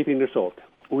 18 years old.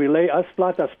 We lay as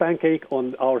flat as pancake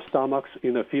on our stomachs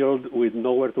in a field with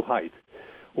nowhere to hide.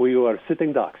 We were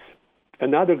sitting ducks.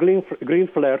 Another green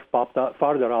flare popped out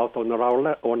farther out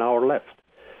on our left.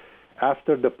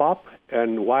 After the pop,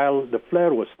 and while the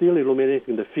flare was still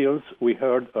illuminating the fields, we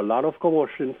heard a lot of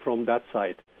commotion from that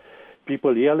side.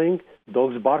 People yelling,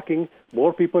 dogs barking,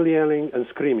 more people yelling and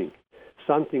screaming.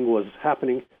 Something was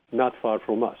happening not far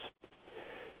from us.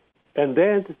 And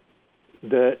then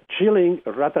the chilling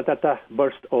rat-a-tat-ta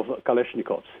burst of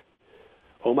Kalashnikovs.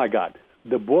 Oh my God,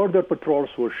 the border patrols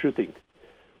were shooting.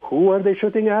 Who were they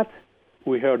shooting at?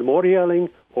 We heard more yelling,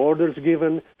 orders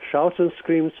given, shouts and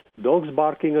screams, dogs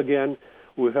barking again.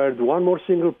 We heard one more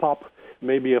single pop,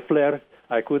 maybe a flare.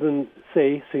 I couldn't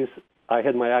say since I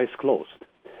had my eyes closed.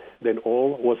 Then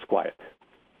all was quiet.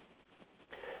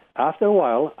 After a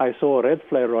while, I saw a red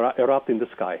flare erupt in the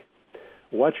sky.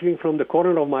 Watching from the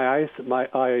corner of my eyes,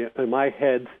 my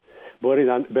head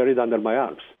buried under my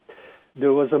arms.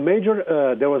 There was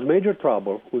major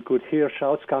trouble. We could hear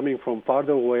shouts coming from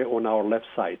farther away on our left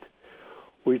side.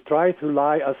 We tried to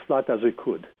lie as flat as we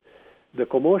could. The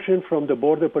commotion from the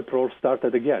border patrol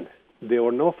started again. They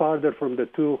were no farther from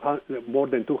more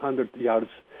than 200 yards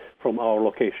from our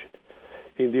location.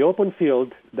 In the open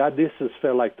field, that distance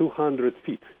felt like 200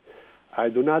 feet. I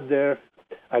did not dare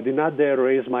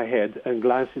raise my head and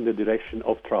glance in the direction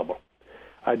of trouble.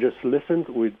 I just listened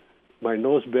with my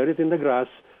nose buried in the grass,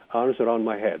 arms around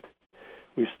my head.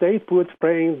 We stayed put,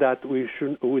 praying that we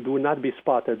would not be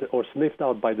spotted or sniffed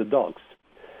out by the dogs.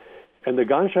 And the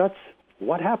gunshots,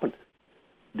 what happened?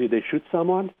 Did they shoot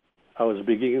someone? I was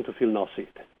beginning to feel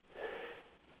nauseated.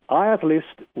 I, at least,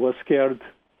 was scared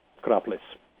crapless.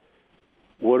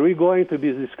 Were we going to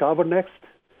be discovered next?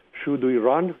 Should we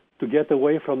run to get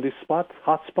away from this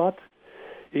hot spot?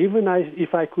 Even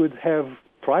if I could have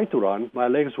tried to run, my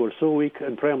legs were so weak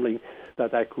and trembling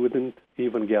that I couldn't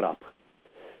even get up.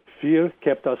 Fear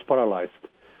kept us paralyzed.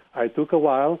 I took a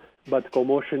while, but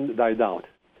commotion died down.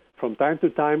 From time to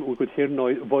time, we could hear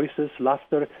voices,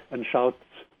 laughter, and shouts.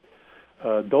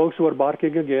 Dogs were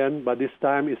barking again, but this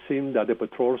time it seemed that the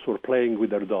patrols were playing with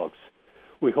their dogs.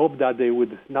 We hoped that they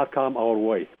would not come our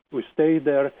way. We stayed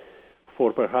there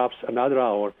for perhaps another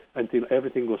hour until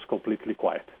everything was completely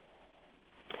quiet.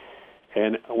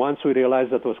 And once we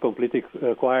realized that it was completely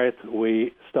quiet,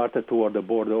 we started toward the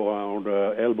border on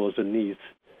our elbows and knees.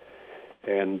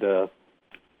 And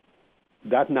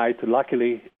that night,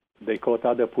 luckily, they caught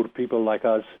other poor people like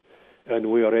us,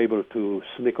 and we were able to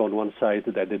sneak on one side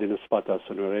that they didn't spot us,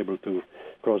 and we were able to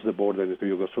cross the border into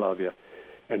Yugoslavia.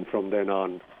 And from then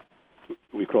on,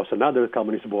 we crossed another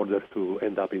communist border to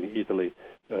end up in Italy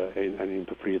and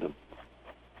into freedom.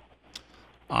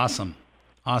 Awesome.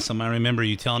 I remember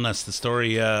you telling us the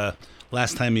story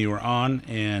last time you were on,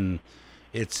 and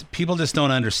it's people just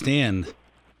don't understand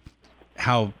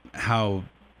how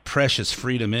precious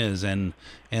freedom is and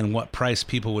what price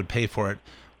people would pay for it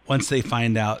once they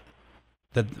find out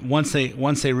that once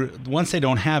they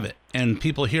don't have it, and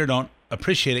people here don't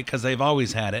appreciate it because they've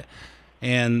always had it,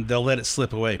 and they'll let it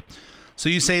slip away. So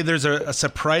you say there's a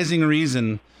surprising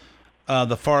reason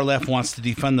the far left wants to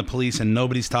defund the police and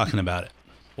nobody's talking about it.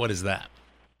 What is that?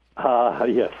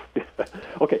 Yes.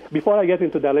 Okay, before I get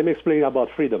into that, let me explain about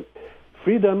freedom.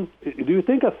 Freedom, do you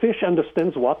think a fish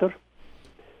understands water?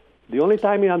 The only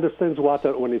time he understands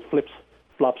water when it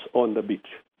flops on the beach.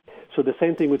 So the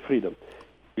same thing with freedom.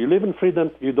 You live in freedom,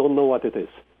 you don't know what it is.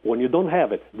 When you don't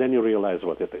have it, then you realize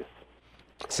what it is.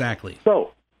 Exactly.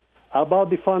 So, about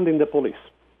defunding the police.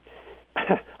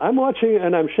 I'm watching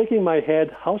and I'm shaking my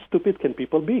head. How stupid can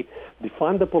people be?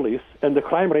 Defund the police and the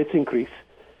crime rates increase.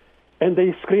 And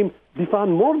they scream, defund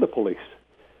more the police.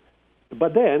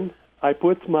 But then I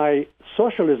put my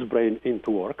socialist brain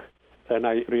into work and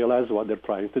I realize what they're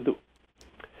trying to do.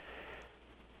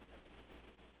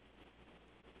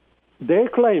 They're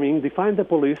claiming defund the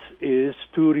police is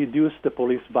to reduce the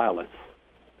police violence.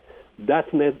 That's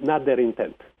not their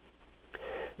intent.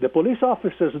 The police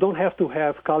officers don't have to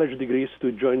have college degrees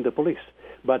to join the police,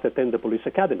 but attend the police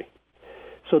academy.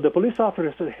 So the police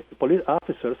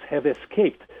officers have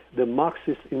escaped the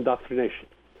Marxist indoctrination.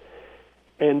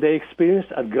 And they experience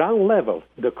at ground level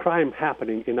the crime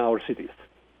happening in our cities.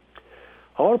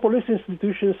 Our police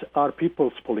institutions are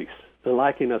people's police,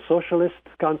 like in a socialist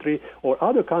country or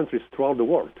other countries throughout the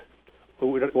world,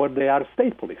 where they are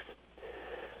state police.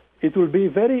 It will be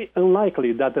very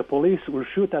unlikely that the police will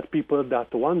shoot at people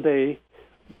that one day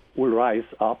will rise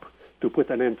up to put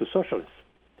an end to socialism.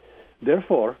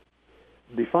 Therefore,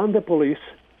 defund the police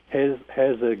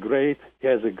has a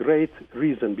great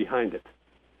reason behind it.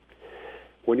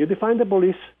 When you defund the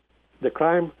police, the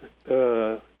crime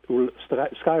will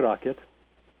skyrocket,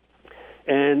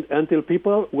 and until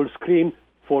people will scream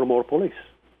for more police.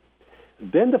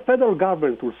 Then the federal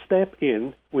government will step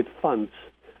in with funds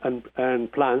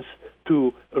and plans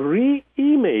to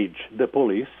re-image the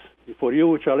police. For you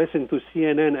which are listening to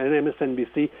CNN and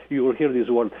MSNBC, you will hear this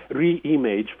word,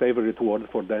 re-image, favorite word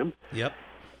for them. Yep.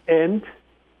 And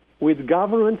with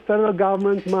federal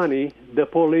government money, the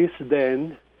police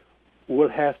then will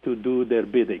have to do their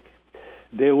bidding.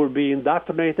 They will be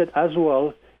indoctrinated as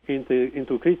well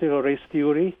into critical race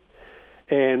theory,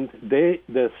 and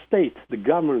the state, the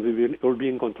government, will be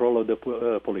in control of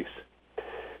the police.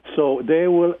 So they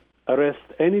will arrest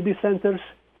any dissenters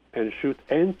and shoot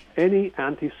any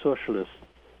anti-socialist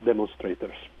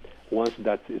demonstrators once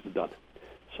that is done.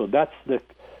 So that's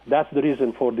the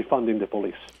reason for defunding the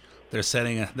police. They're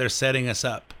setting us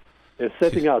up. is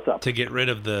setting us up. To get rid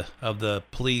of the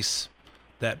police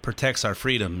that protects our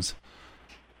freedoms,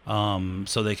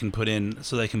 so they can put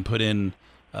in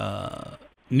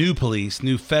new police,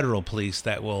 new federal police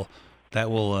that will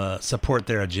support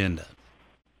their agenda.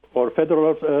 Or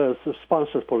federal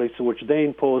sponsored police, which they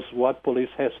impose what police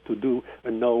has to do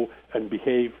and know and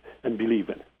behave and believe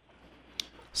in.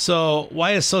 So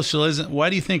why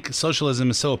do you think socialism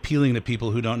is so appealing to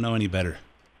people who don't know any better,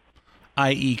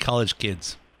 i.e. college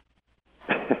kids?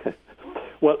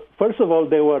 Well, first of all,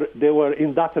 they were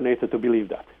indoctrinated to believe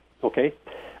that, okay?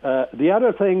 The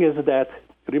other thing is that,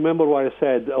 remember what I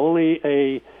said, only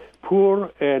a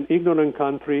poor and ignorant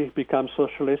country becomes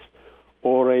socialist,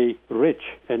 or a rich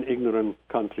and ignorant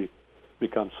country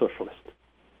becomes socialist.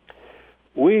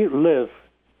 We live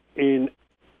in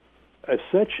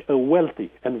such a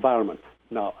wealthy environment.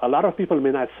 Now, a lot of people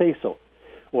may not say so.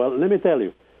 Well, let me tell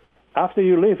you, after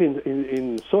you live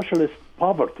in socialist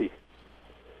poverty,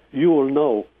 you will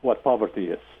know what poverty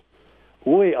is.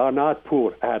 We are not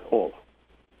poor at all.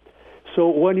 So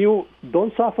when you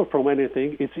don't suffer from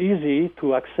anything, it's easy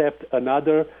to accept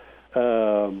another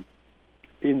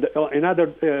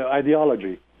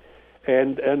ideology,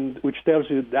 and which tells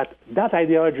you that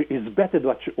ideology is better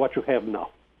than what you have now.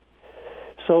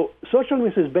 So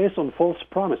socialism is based on false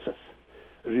promises,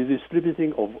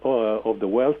 redistributing of the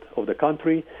wealth of the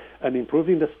country and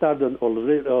improving the standard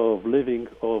of living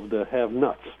of the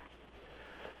have-nots.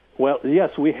 Well,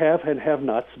 yes, we have and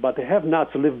have-nots, but the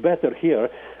have-nots live better here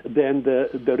than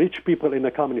the rich people in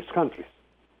the communist countries.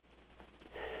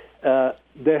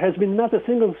 There has been not a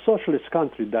single socialist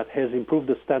country that has improved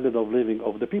the standard of living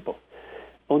of the people.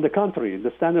 On the contrary,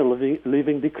 the standard of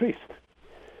living decreased.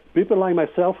 People like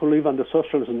myself who live under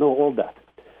socialism know all that.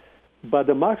 But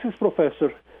the Marxist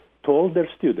professor told their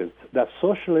students that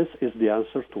socialism is the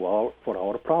answer for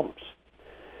our problems.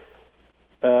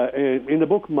 In the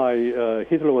book,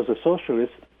 Hitler was a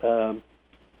socialist. In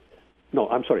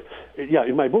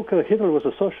my book, Hitler was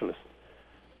a socialist.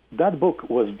 That book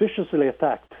was viciously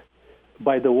attacked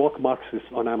by the woke Marxists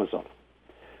on Amazon.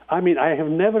 I mean, I have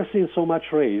never seen so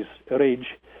much rage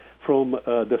from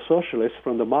the socialists,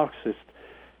 from the Marxists,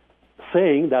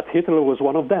 saying that Hitler was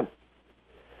one of them.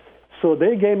 So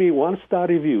they gave me 1-star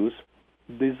reviews,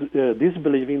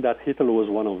 disbelieving that Hitler was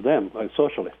one of them, a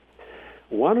socialist.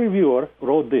 One reviewer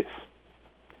wrote this,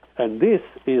 and this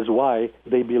is why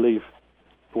they believe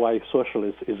why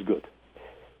socialism is good.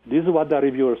 This is what the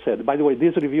reviewer said. By the way,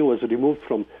 this review was removed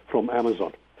from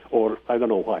Amazon, or I don't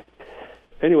know why.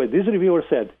 Anyway, this reviewer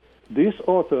said, this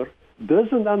author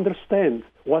doesn't understand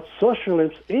what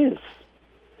socialism is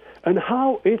and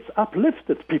how it's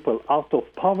uplifted people out of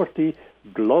poverty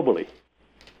globally.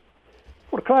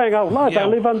 For crying out loud, I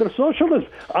live under socialism.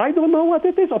 I don't know what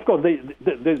it is. Of course,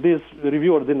 this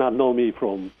reviewer did not know me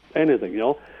from anything,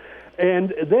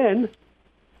 And then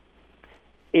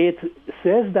it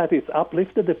says that it's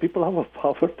uplifted the people out of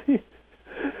poverty.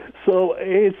 So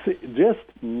it's just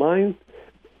when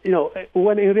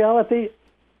in reality,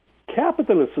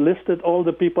 capitalists lifted all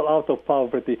the people out of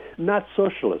poverty, not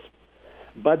socialists.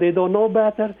 But they don't know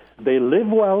better. They live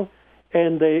well.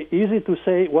 And they're easy to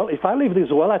say, well, if I live this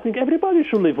well, I think everybody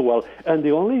should live well. And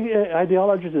the only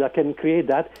ideology that can create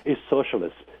that is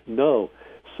socialism. No,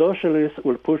 socialists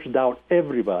will push down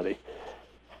everybody,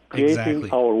 creating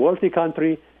our wealthy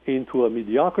country into a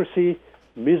mediocrity,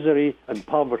 misery, and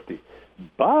poverty.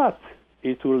 But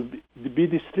it will be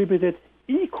distributed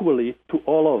equally to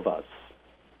all of us.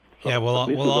 So yeah, we'll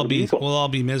all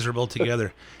be miserable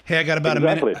together. Hey, I got about a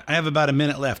minute. I have about a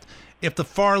minute left. If the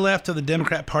far left of the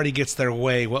Democrat Party gets their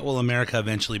way, what will America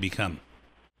eventually become?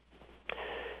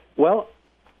 Well,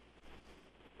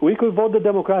 we could vote the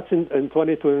Democrats in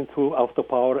 2022 out of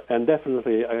power, and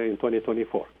definitely in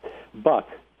 2024. But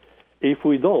if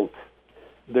we don't,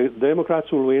 the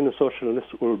Democrats will win, the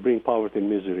socialists will bring poverty and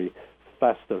misery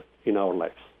faster in our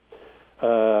lives.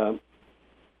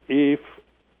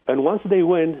 And once they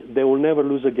win, they will never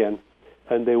lose again,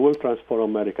 and they will transform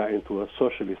America into a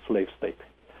socialist slave state.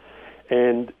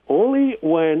 And only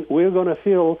when we're going to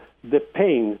feel the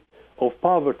pain of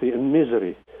poverty and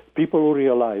misery, people will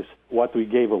realize what we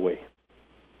gave away.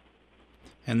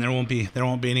 And there won't be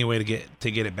any way to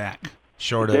get it back.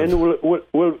 Then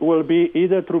will be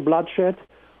either through bloodshed,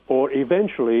 or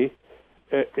eventually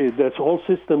this whole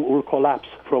system will collapse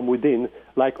from within,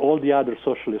 like all the other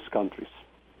socialist countries.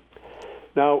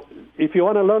 Now, if you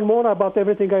want to learn more about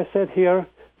everything I said here,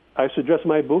 I suggest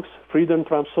my books, Freedom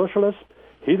Trumps Socialism,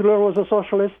 Hitler Was a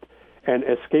Socialist, and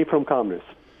Escape from Communism.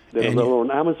 They're available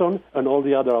on Amazon and all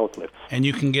the other outlets. And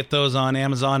you can get those on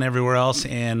Amazon, everywhere else,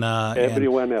 and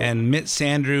Everywhere else. And Mitt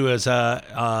Sandru is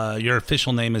your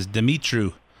official name is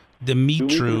Dimitru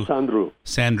Sandru.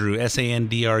 Sandru,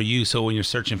 Sandru. So when you're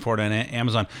searching for it on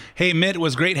Amazon, hey Mitt, it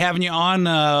was great having you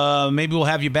on. Maybe we'll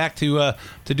have you back to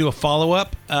do a follow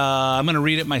up. I'm going to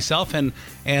read it myself, and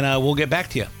we'll get back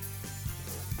to you.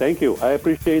 Thank you. I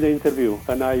appreciate the interview,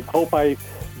 and I hope I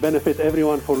benefit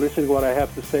everyone for listening to what I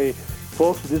have to say.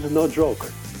 Folks, this is no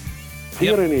joke.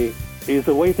 Tyranny is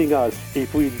awaiting us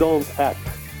if we don't act.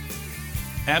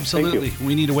 Absolutely.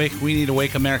 We need to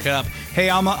wake America up. Hey,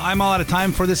 I'm all out of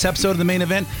time for this episode of The Main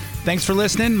Event. Thanks for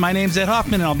listening. My name's Ed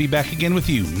Hoffman, and I'll be back again with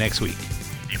you next week.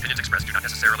 The opinions expressed do not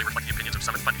necessarily reflect the opinions of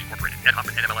Summit Funding Incorporated. Ed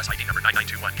Hoffman, NMLS ID number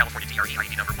 9921, California DRE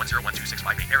ID number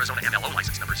 1012658, Arizona MLO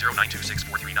license number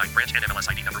 0926439, branch NMLS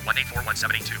ID number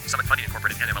 1841782, Summit Funding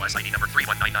Incorporated, NMLS ID number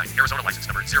 3199, Arizona license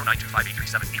number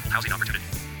 0925837, equal housing opportunity.